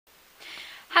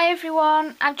Hi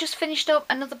everyone, I've just finished up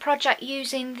another project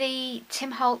using the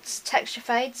Holtz texture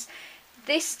fades.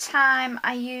 This time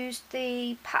I used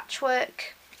the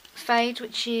patchwork fade,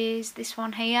 which is this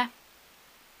one here,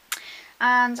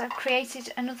 and I've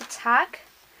created another tag,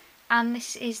 and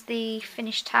this is the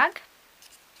finished tag,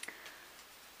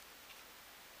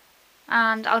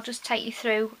 and I'll just take you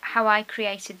through how I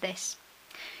created this.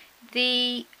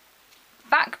 The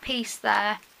back piece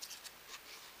there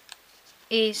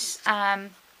is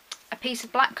a piece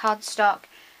of black cardstock,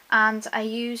 and I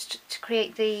used to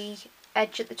create the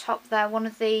edge at the top there one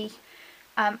of the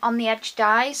on the edge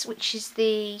dies, which is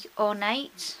the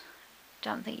ornate.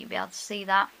 Don't think you'll be able to see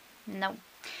that, no,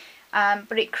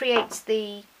 but it creates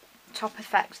the top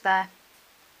effect there.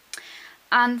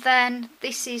 And then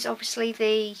this is obviously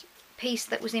the piece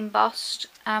that was embossed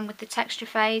with the texture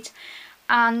fade,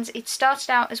 and it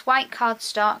started out as white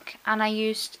cardstock, and I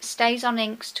used StazOn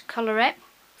inks to colour it.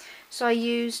 So I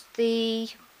used the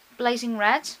blazing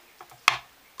red,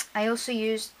 I also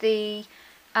used the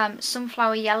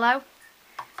sunflower yellow,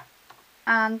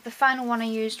 and the final one I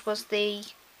used was the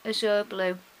azure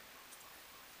blue.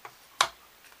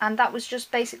 And that was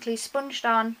just basically sponged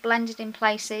on, blended in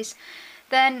places.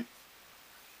 Then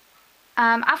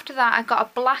after that I got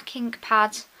a black ink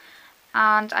pad,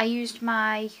 and I used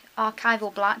my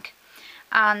archival black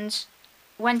and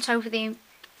went over the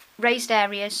raised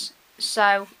areas,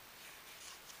 so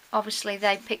obviously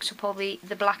they picked up all the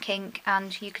black ink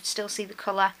and you could still see the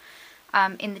colour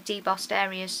in the debossed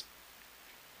areas.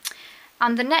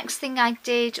 And the next thing I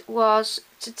did was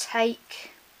to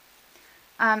take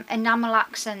Enamel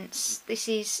Accents. This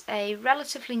is a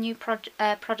relatively new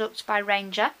product by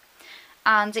Ranger,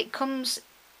 and it comes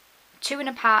two in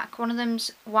a pack. One of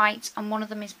them's white and one of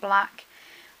them is black,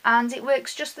 and it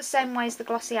works just the same way as the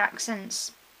glossy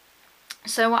accents.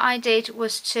 So what I did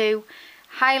was to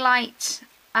highlight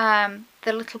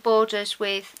the little borders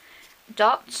with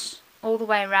dots all the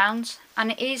way around,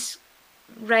 and it is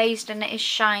raised and it is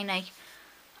shiny,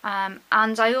 and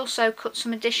I also cut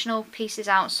some additional pieces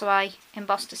out, so I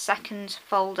embossed a second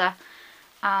folder,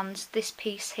 and this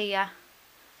piece here,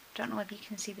 don't know whether you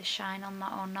can see the shine on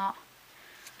that or not,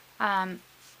 on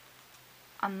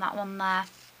that one there,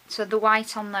 so the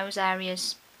white on those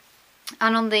areas.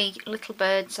 And on the little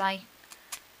birds I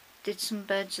did some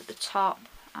birds at the top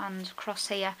and across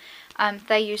here.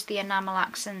 They used the Enamel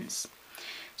Accents.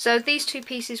 So these two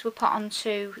pieces were put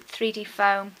onto 3D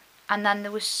foam, and then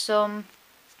there was some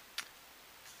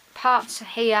parts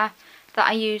here that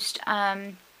I used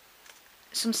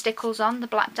some stickles on, the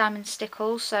black diamond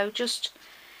stickles, so just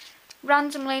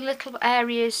randomly little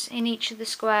areas in each of the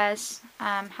squares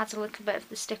had a little bit of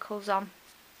the stickles on.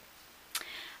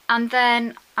 And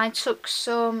then I took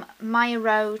some Maya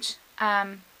Road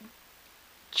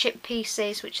chip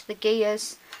pieces, which are the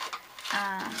gears,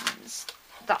 and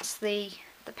that's the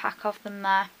pack of them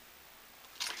there,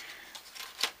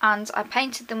 and I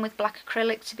painted them with black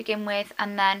acrylic to begin with,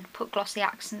 and then put glossy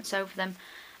accents over them.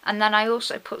 And then I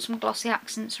also put some glossy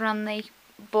accents around the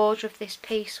border of this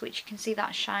piece, which you can see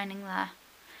that shining there,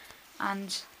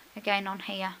 and again on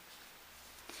here.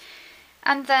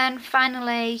 And then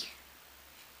finally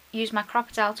used my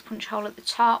crocodile to punch a hole at the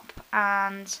top,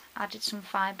 and added some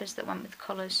fibres that went with the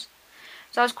colours.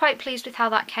 So I was quite pleased with how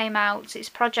that came out. It's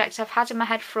a project I've had in my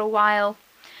head for a while.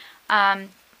 I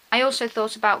also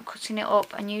thought about cutting it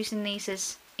up and using these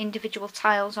as individual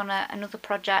tiles on another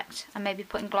project, and maybe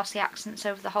putting glossy accents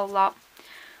over the whole lot,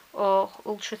 or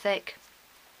ultra thick.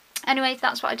 Anyway,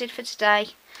 that's what I did for today.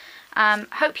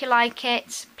 Hope you like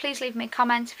it. Please leave me a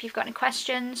comment if you've got any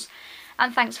questions,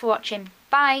 and thanks for watching.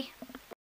 Bye!